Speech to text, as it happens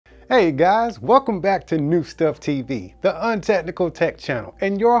Hey guys, welcome back to New Stuff TV, the untechnical tech channel,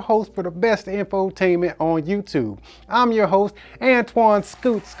 and your host for the best infotainment on YouTube. I'm your host, Antoine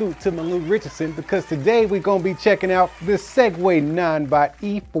Scoot to my Lou Richardson, because today we're going to be checking out this Segway Ninebot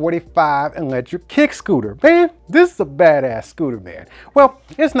E45 electric kick scooter. Man, this is a badass scooter, man. Well,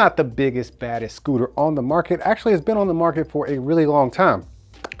 it's not the biggest, baddest scooter on the market. Actually, it's been on the market for a really long time.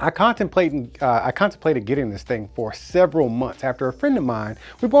 I contemplated getting this thing for several months after a friend of mine.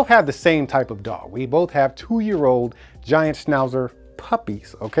 We both have the same type of dog. We both have 2-year-old giant schnauzer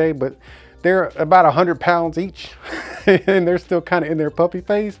puppies, okay? But they're about 100 pounds each and they're still kind of in their puppy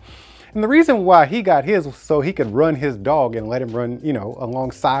phase. And the reason why he got his was so he could run his dog and let him run, you know,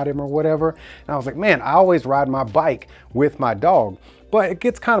 alongside him or whatever. And I was like, man, I always ride my bike with my dog. But it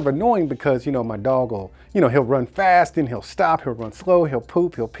gets kind of annoying because, you know, my dog will, you know, he'll run fast and he'll stop, he'll run slow, he'll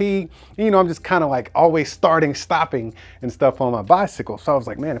poop, he'll pee. And, you know, I'm just kind of like always starting, stopping and stuff on my bicycle. So I was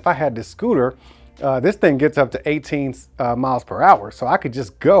like, man, if I had this scooter, this thing gets up to 18 miles per hour. So I could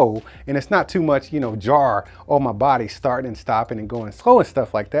just go and it's not too much, you know, jar on my body starting and stopping and going slow and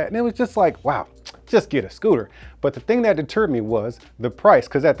stuff like that. And it was just like, wow, just get a scooter. But the thing that deterred me was the price,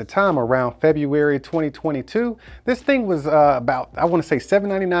 because at the time around February 2022, this thing was about, I want to say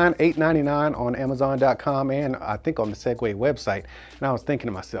 $7.99, $8.99 on Amazon.com and I think on the Segway website. And I was thinking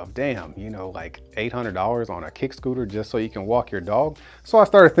to myself, damn, you know, like $800 on a kick scooter just so you can walk your dog. So I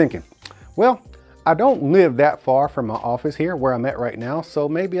started thinking, well, I don't live that far from my office here where I'm at right now. So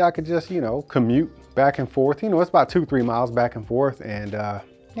maybe I could just, you know, commute back and forth. You know, it's about 2-3 miles back and forth. And,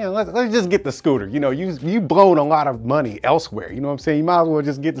 you know, let's just get the scooter. You know, you've blown a lot of money elsewhere. You know what I'm saying? You might as well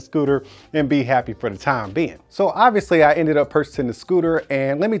just get the scooter and be happy for the time being. So obviously I ended up purchasing the scooter,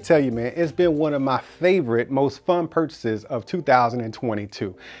 and let me tell you, man, it's been one of my favorite, most fun purchases of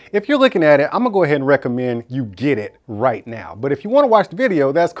 2022. If you're looking at it, I'm gonna go ahead and recommend you get it right now. But if you wanna watch the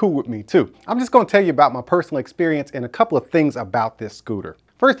video, that's cool with me too. I'm just gonna tell you about my personal experience and a couple of things about this scooter.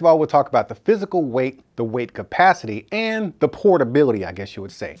 First of all, we'll talk about the physical weight, the weight capacity, and the portability, I guess you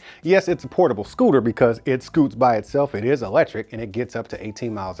would say. Yes, it's a portable scooter because it scoots by itself. It is electric and it gets up to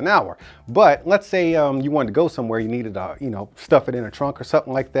 18 miles an hour. But let's say you wanted to go somewhere, you needed to, you know, stuff it in a trunk or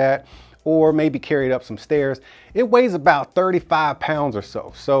something like that, or maybe carry it up some stairs. It weighs about 35 pounds or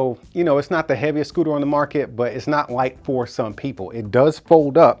so. So, you know, it's not the heaviest scooter on the market, but it's not light for some people. It does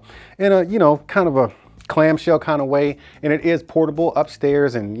fold up in a, you know, kind of a clamshell kind of way, and it is portable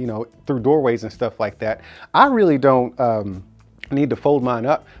upstairs and, you know, through doorways and stuff like that. I really don't need to fold mine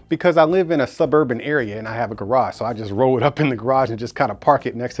up because I live in a suburban area and I have a garage, so I just roll it up in the garage and just kind of park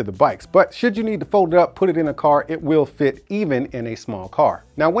it next to the bikes. But should you need to fold it up, put it in a car, it will fit even in a small car.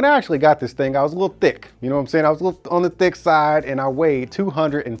 Now, when I actually got this thing, I was a little thick, you know what I'm saying? I was a little on the thick side and I weighed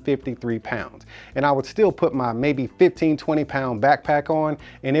 253 pounds. And I would still put my maybe 15-20 pound backpack on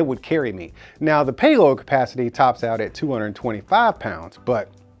and it would carry me. Now, the payload capacity tops out at 225 pounds, but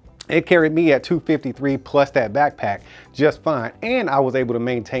it carried me at 253 plus that backpack just fine, and I was able to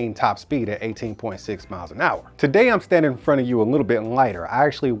maintain top speed at 18.6 miles an hour. Today I'm standing in front of you a little bit lighter. I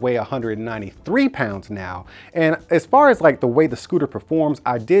actually weigh 193 pounds now, and as far as like the way the scooter performs,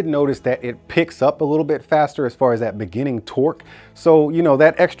 I did notice that it picks up a little bit faster as far as that beginning torque. So, you know,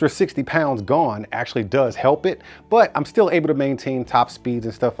 that extra 60 pounds gone actually does help it, but I'm still able to maintain top speeds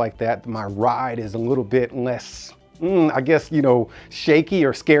and stuff like that. My ride is a little bit less, I guess, you know, shaky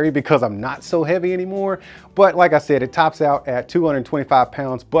or scary because I'm not so heavy anymore. But like I said, it tops out at 225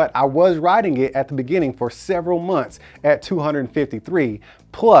 pounds, but I was riding it at the beginning for several months at 253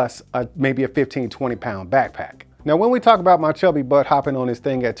 plus maybe a 15-20 pound backpack. Now, when we talk about my chubby butt hopping on this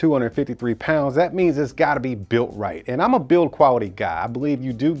thing at 253 pounds, that means it's gotta be built right. And I'm a build quality guy. I believe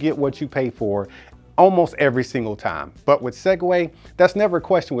you do get what you pay for almost every single time. But with Segway, that's never a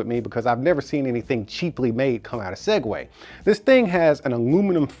question with me because I've never seen anything cheaply made come out of Segway. This thing has an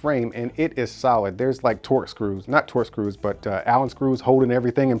aluminum frame and it is solid. There's like torque screws, not torque screws, but Allen screws holding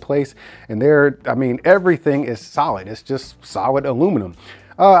everything in place. And I mean, everything is solid. It's just solid aluminum.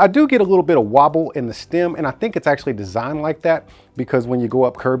 I do get a little bit of wobble in the stem, and I think it's actually designed like that because when you go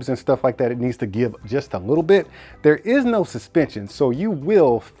up curbs and stuff like that, it needs to give just a little bit. There is no suspension, so you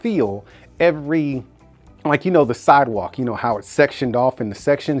will feel every, like, you know, the sidewalk, you know how it's sectioned off in the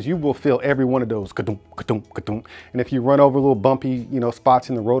sections, you will feel every one of those ka-dum, ka-dum, ka-dum. And if you run over little bumpy, you know, spots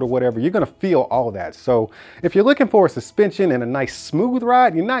in the road or whatever, you're gonna feel all that. So if you're looking for a suspension and a nice smooth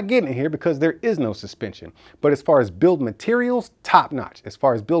ride, you're not getting it here because there is no suspension. But as far as build materials, top notch. As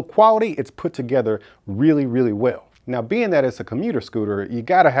far as build quality, it's put together really, really well. Now, being that it's a commuter scooter, you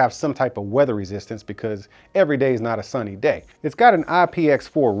gotta have some type of weather resistance because every day is not a sunny day. It's got an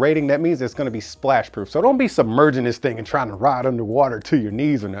IPX4 rating. That means it's gonna be splash proof. So don't be submerging this thing and trying to ride underwater to your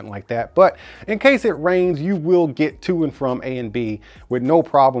knees or nothing like that. But in case it rains, you will get to and from A and B with no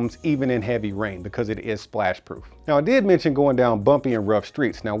problems, even in heavy rain, because it is splash proof. Now, I did mention going down bumpy and rough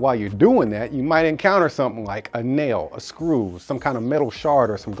streets. Now, while you're doing that, you might encounter something like a nail, a screw, some kind of metal shard,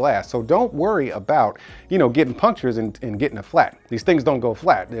 or some glass. So don't worry about, getting punctures and getting a flat. These things don't go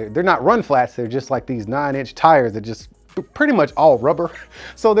flat. They're not run flats. They're just like these 9-inch tires that just pretty much all rubber.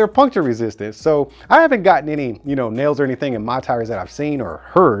 So they're puncture resistant. So I haven't gotten any, nails or anything in my tires that I've seen or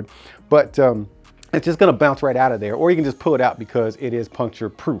heard, but it's just gonna bounce right out of there, or you can just pull it out because it is puncture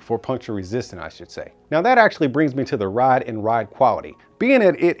proof, or puncture resistant, I should say. Now that actually brings me to the ride and ride quality. Being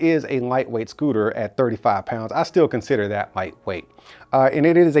that it is a lightweight scooter at 35 pounds, I still consider that lightweight. And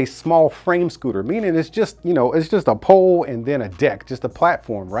it is a small frame scooter, meaning it's just, it's just a pole and then a deck, just a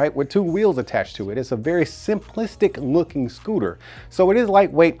platform, right? With 2 wheels attached to it. It's a very simplistic looking scooter. So it is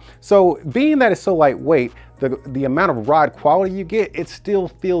lightweight. So being that it's so lightweight, the amount of ride quality you get, it still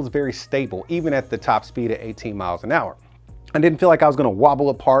feels very stable, even at the top speed at 18 miles an hour. I didn't feel like I was gonna wobble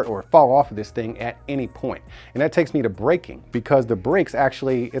apart or fall off of this thing at any point. And that takes me to braking, because the brakes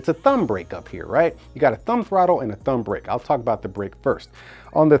actually, it's a thumb brake up here, right? You got a thumb throttle and a thumb brake. I'll talk about the brake first.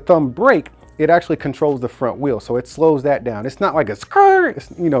 On the thumb brake, it actually controls the front wheel, so it slows that down. It's not like a skirt,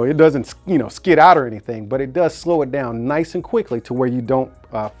 it doesn't, skid out or anything, but it does slow it down nice and quickly to where you don't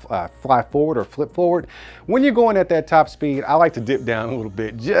fly forward or flip forward. When you're going at that top speed, I like to dip down a little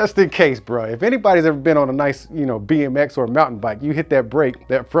bit just in case, bro. If anybody's ever been on a nice, BMX or a mountain bike, you hit that brake,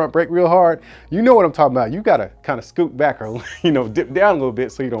 that front brake real hard, you know what I'm talking about. You gotta kind of scoot back or, dip down a little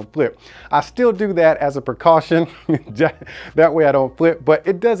bit so you don't flip. I still do that as a precaution. That way I don't flip, but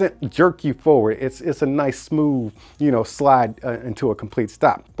it doesn't jerk you forward. It's a nice smooth, slide into a complete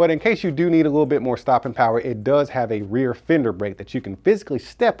stop. But in case you do need a little bit more stopping power, it does have a rear fender brake that you can physically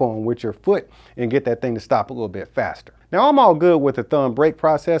step on with your foot and get that thing to stop a little bit faster. Now I'm all good with the thumb brake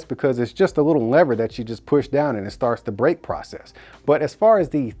process because it's just a little lever that you just push down and it starts the brake process. But as far as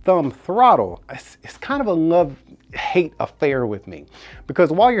the thumb throttle, it's kind of a love-hate affair with me,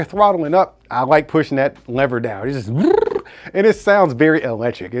 because while you're throttling up, I like pushing that lever down. It's just, and it sounds very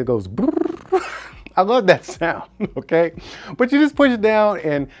electric. It goes, I love that sound, okay? But you just push it down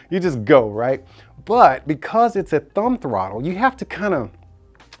and you just go, right? But because it's a thumb throttle, you have to kind of,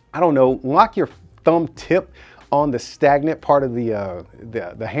 lock your thumb tip on the stagnant part of the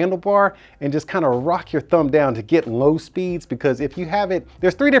handlebar and just kind of rock your thumb down to get low speeds, because if you have it,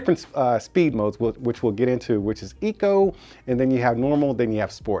 there's 3 different speed modes, which we'll get into, which is eco, and then you have normal, then you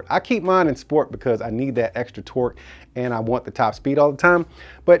have sport. I keep mine in sport because I need that extra torque and I want the top speed all the time.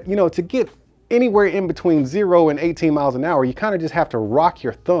 But to get anywhere in between 0 and 18 miles an hour, you kind of just have to rock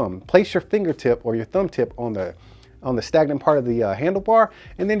your thumb, place your fingertip or your thumb tip on the stagnant part of the handlebar,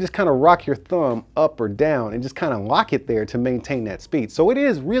 and then just kind of rock your thumb up or down and just kind of lock it there to maintain that speed. So it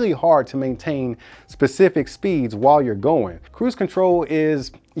is really hard to maintain specific speeds while you're going. Cruise control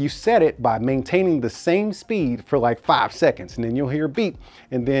is, you set it by maintaining the same speed for like 5 seconds, and then you'll hear a beep,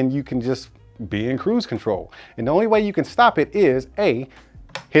 and then you can just be in cruise control. And the only way you can stop it is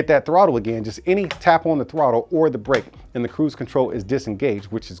hit that throttle again, just any tap on the throttle or the brake, and the cruise control is disengaged,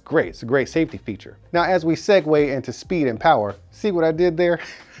 which is great. It's a great safety feature. Now, as we segue into speed and power, see what I did there?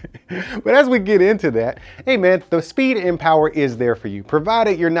 But as we get into that, hey man, the speed and power is there for you,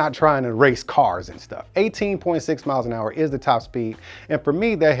 provided you're not trying to race cars and stuff. 18.6 miles an hour is the top speed. And for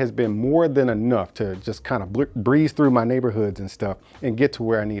me, that has been more than enough to just kind of breeze through my neighborhoods and stuff and get to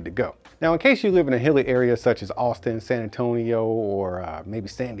where I need to go. Now, in case you live in a hilly area such as Austin, San Antonio, or maybe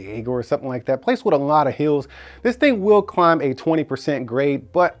San Diego or something like that, place with a lot of hills, this thing will climb a 20%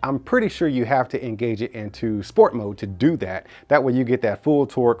 grade, but I'm pretty sure you have to engage it into sport mode to do that. That way you get that full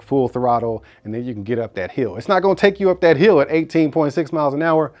torque, full throttle, and then you can get up that hill. It's not gonna take you up that hill at 18.6 miles an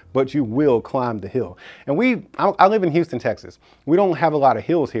hour, but you will climb the hill. And I live in Houston, Texas. We don't have a lot of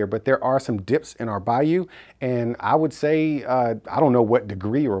hills here, but there are some dips in our bayou. And I would say, I don't know what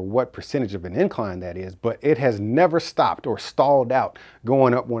degree or what percentage of an incline that is, but it has never stopped or stalled out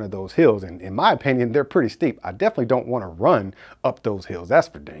going up one of those hills. And in my opinion, they're pretty steep. I definitely don't want to run up those hills. That's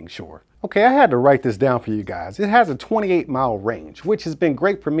for dang sure. Okay, I had to write this down for you guys. It has a 28-mile range, which has been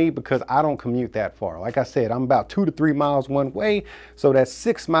great for me because I don't commute that far. Like I said, I'm about 2 to 3 miles one way, so that's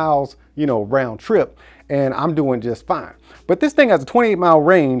 6 miles, round trip, and I'm doing just fine. But this thing has a 28-mile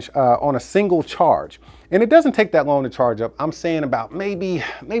range on a single charge. And it doesn't take that long to charge up. I'm saying about maybe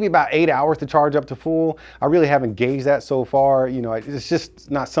about 8 hours to charge up to full. I really haven't gauged that so far. You know, it's just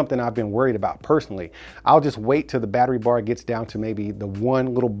not something I've been worried about personally. I'll just wait till the battery bar gets down to maybe the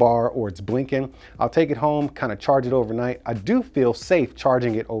one little bar or it's blinking. I'll take it home, kind of charge it overnight. I do feel safe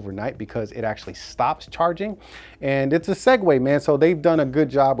charging it overnight because it actually stops charging. And it's a Segway, man, so they've done a good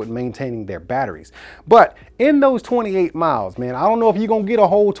job with maintaining their batteries. But in those 28 miles, man, I don't know if you're gonna get a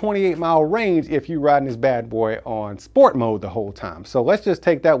whole 28-mile range if you're riding this bad boy on sport mode the whole time. So let's just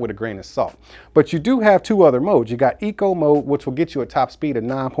take that with a grain of salt. But you do have two other modes. You got eco mode, which will get you a top speed of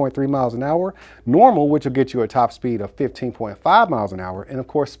 9.3 miles an hour, normal, which will get you a top speed of 15.5 miles an hour, and of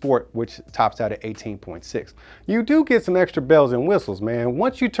course sport, which tops out at 18.6. You do get some extra bells and whistles, man.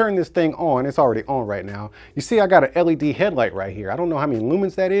 Once you turn this thing on, it's already on right now. You see I got an LED headlight right here. I don't know how many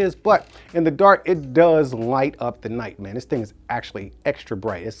lumens that is, but in the dark, it does light up the night, man. This thing is actually extra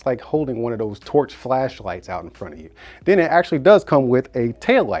bright. It's like holding one of those torch flashlights out in front of you. Then it actually does come with a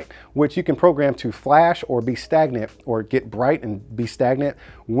tail light, which you can program to flash or be stagnant or get bright and be stagnant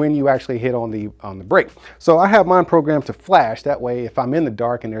when you actually hit on the brake. So I have mine programmed to flash. That way, if I'm in the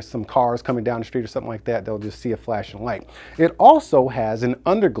dark and there's some cars coming down the street or something like that, they'll just see a flashing light. It also has an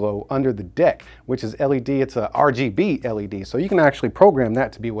underglow under the deck, which is LED. It's a RGB LED, so you can actually program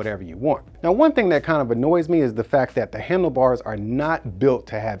that to be whatever you want. Now, one thing that kind of annoys me is the fact that the handlebars are not built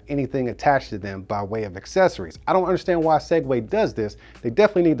to have anything attached to them by way of accessories. I don't understand why Segway does this. They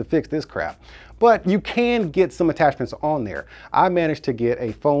definitely need to fix this crap. But you can get some attachments on there. I managed to get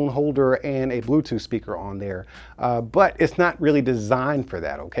a phone holder and a Bluetooth speaker on there, but it's not really designed for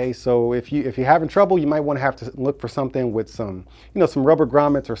that, okay? So if you're having trouble, you might want to have to look for something with some, some rubber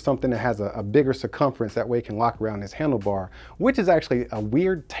grommets or something that has a bigger circumference. That way it can lock around this handlebar, which is actually a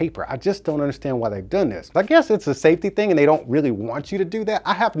weird taper. I just don't understand why they've done this. I guess it's a safety thing and they don't really want you to do that.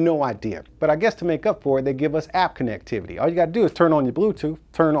 I have no idea. But I guess to make up for it, they give us app connectivity. All you got to do is turn on your Bluetooth,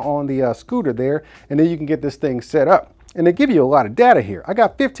 turn on the scooter there, and then you can get this thing set up. And they give you a lot of data here. I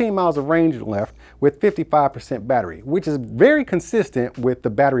got 15 miles of range left with 55% battery, which is very consistent with the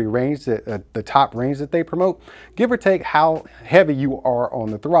battery range, the top range that they promote, give or take how heavy you are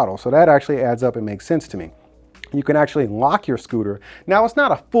on the throttle. So that actually adds up and makes sense to me. You can actually lock your scooter. Now, it's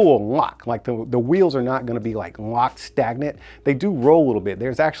not a full lock, like the wheels are not gonna be like locked stagnant. They do roll a little bit.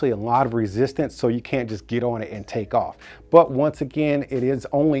 There's actually a lot of resistance, so you can't just get on it and take off. But once again, it is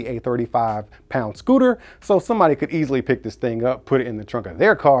only a 35-pound scooter, so somebody could easily pick this thing up, put it in the trunk of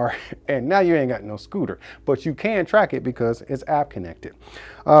their car, and now you ain't got no scooter. But you can track it because it's app connected.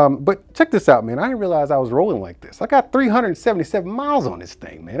 But check this out, man. I didn't realize I was rolling like this. I got 377 miles on this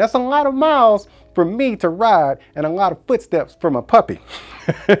thing, man. That's a lot of miles for me to ride and a lot of footsteps from a puppy.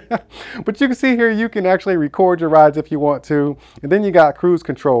 But you can see here, you can actually record your rides if you want to. And then you got cruise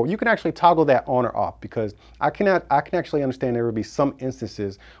control. You can actually toggle that on or off, because I can actually understand there will be some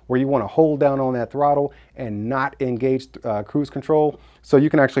instances where you want to hold down on that throttle and not engage cruise control. So you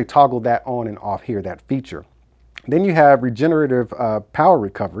can actually toggle that on and off here, that feature. Then you have regenerative power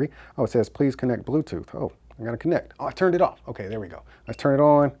recovery. Oh, it says please connect Bluetooth. Oh, I gotta connect. Oh, I turned it off. Okay, there we go. Let's turn it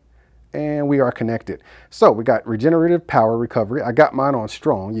on. And we are connected. So we got regenerative power recovery. I got mine on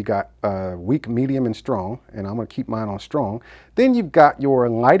strong. You got weak, medium, and strong, and I'm gonna keep mine on strong. Then you've got your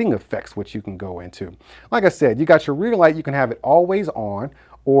lighting effects, which you can go into. Like I said, you got your rear light. You can have it always on,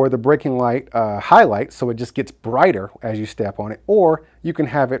 or the braking light highlight, so it just gets brighter as you step on it, or you can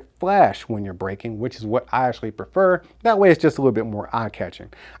have it flash when you're braking, which is what I actually prefer. That way it's just a little bit more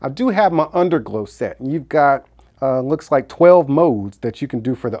eye-catching. I do have my underglow set, and you've got looks like 12 modes that you can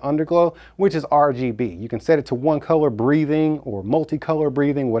do for the underglow, which is RGB. You can set it to one color breathing or multicolor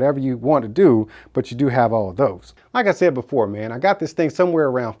breathing, whatever you want to do, but you do have all of those. Like I said before, man, I got this thing somewhere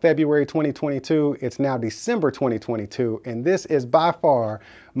around February 2022. It's now December 2022, and this is by far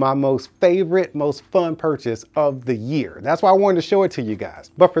my most favorite, most fun purchase of the year. That's why I wanted to show it to you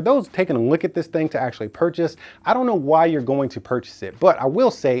guys. But for those taking a look at this thing to actually purchase, I don't know why you're going to purchase it, but I will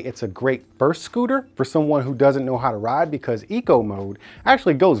say it's a great first scooter for someone who doesn't know how to ride, because eco mode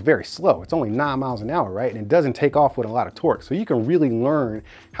actually goes very slow. It's only 9 miles an hour, right? And it doesn't take off with a lot of torque. So you can really learn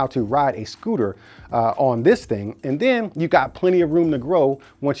how to ride a scooter on this thing. And then you got plenty of room to grow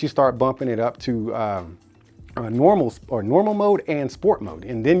once you start bumping it up to normal mode and sport mode,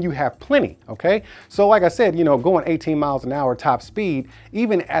 and then you have plenty. Okay, so like I said, going 18 miles an hour top speed,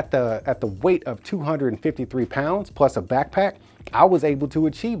 even at the weight of 253 pounds plus a backpack, I was able to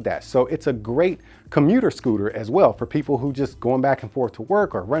achieve that. So it's a great commuter scooter as well for people who just going back and forth to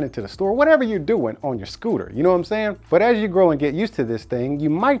work or running to the store, whatever you're doing on your scooter, you know what I'm saying? But as you grow and get used to this thing, you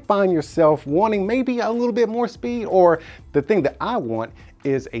might find yourself wanting maybe a little bit more speed, or the thing that I want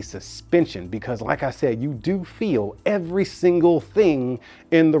is a suspension, because like I said, you do feel every single thing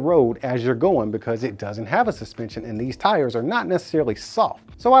in the road as you're going, because it doesn't have a suspension and these tires are not necessarily soft.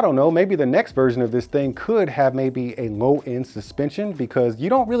 So I don't know, maybe the next version of this thing could have maybe a low-end suspension, because you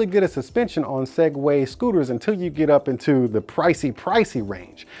don't really get a suspension on Segway scooters until you get up into the pricey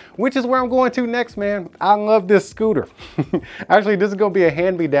range, which is where I'm going to next, man. I love this scooter. Actually, this is gonna be a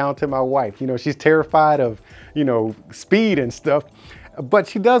hand-me-down to my wife. You know, she's terrified of, you know, speed and stuff. But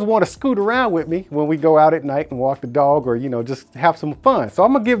she does want to scoot around with me when we go out at night and walk the dog, or, you know, just have some fun. So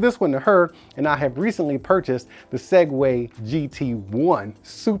I'm gonna give this one to her, and I have recently purchased the Segway GT1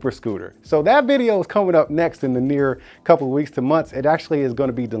 Super Scooter. So that video is coming up next in the near couple of weeks to months. It actually is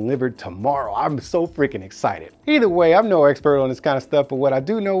gonna be delivered tomorrow. I'm so freaking excited. Either way, I'm no expert on this kind of stuff, but what I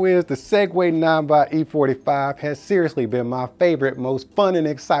do know is the Segway Ninebot E45 has seriously been my favorite, most fun and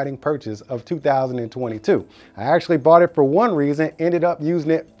exciting purchase of 2022. I actually bought it for one reason, ended up using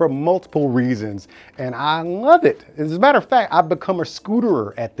it for multiple reasons, and I love it. As a matter of fact, I've become a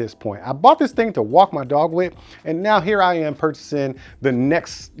scooterer at this point. I bought this thing to walk my dog with, and now here I am purchasing the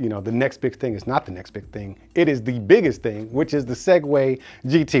next, you know, the next big thing. Is not the next big thing. It is the biggest thing, which is the Segway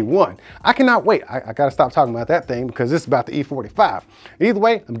GT1. I cannot wait. I gotta stop talking about that thing because this is about the E45. Either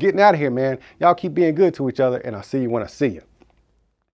way, I'm getting out of here, man. Y'all keep being good to each other, and I'll see you when I see you.